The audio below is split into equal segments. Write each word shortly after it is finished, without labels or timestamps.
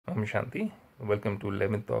Om Shanti. Welcome to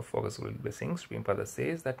 11th of August World Blessings. Supreme Father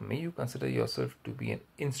says that may you consider yourself to be an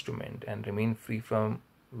instrument and remain free from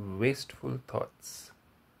wasteful thoughts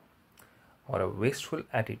or a wasteful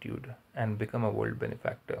attitude and become a world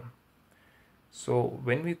benefactor. So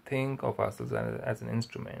when we think of ourselves as an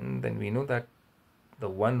instrument, then we know that the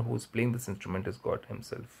one who is playing this instrument is God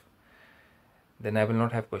himself. Then I will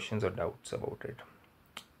not have questions or doubts about it.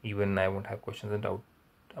 Even I won't have questions and doubts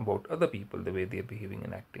about other people, the way they are behaving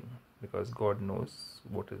and acting, because God knows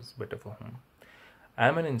what is better for whom. I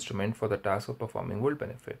am an instrument for the task of performing world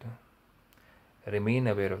benefit. Remain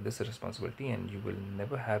aware of this responsibility and you will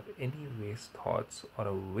never have any waste thoughts or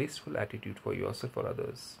a wasteful attitude for yourself or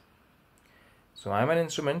others. So I am an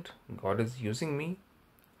instrument, God is using me.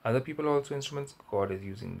 Other people are also instruments, God is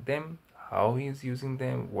using them, how he is using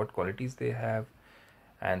them, what qualities they have.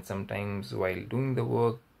 And sometimes while doing the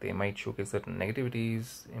work, they might showcase certain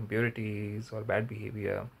negativities, impurities, or bad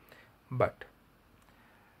behavior. But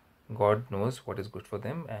God knows what is good for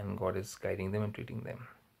them and God is guiding them and treating them.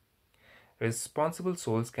 Responsible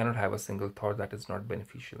souls cannot have a single thought that is not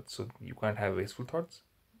beneficial. So you can't have wasteful thoughts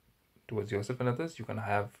towards yourself and others. You can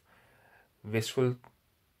have wasteful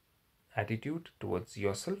attitude towards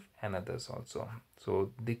yourself and others also.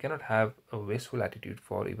 So they cannot have a wasteful attitude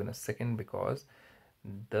for even a second, because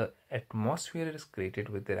the atmosphere is created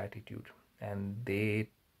with their attitude and they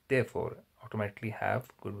therefore automatically have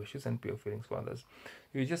good wishes and pure feelings for others.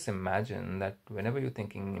 You just imagine that whenever you're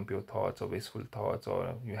thinking impure thoughts or wasteful thoughts,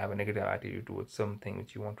 or you have a negative attitude towards something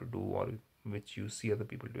which you want to do or which you see other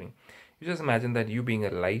people doing, you just imagine that you being a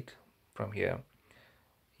light from here,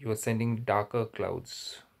 you are sending darker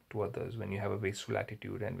clouds to others when you have a wasteful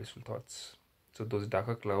attitude and wasteful thoughts. So those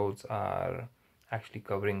darker clouds are actually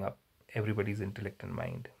covering up everybody's intellect and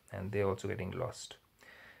mind, and they're also getting lost.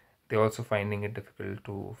 They're also finding it difficult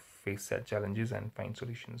to face such challenges and find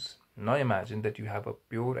solutions. Now imagine that you have a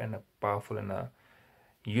pure and a powerful and a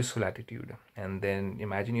useful attitude, and then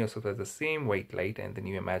imagine yourself as the same white light, and then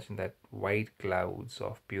you imagine that white clouds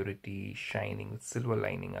of purity shining with silver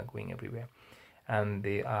lining are going everywhere, and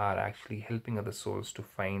they are actually helping other souls to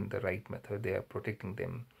find the right method. They are protecting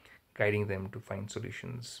them, guiding them to find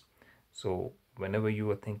solutions. So whenever you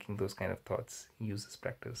are thinking those kind of thoughts, use this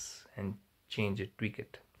practice and change it, tweak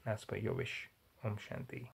it as per your wish. Om Shanti.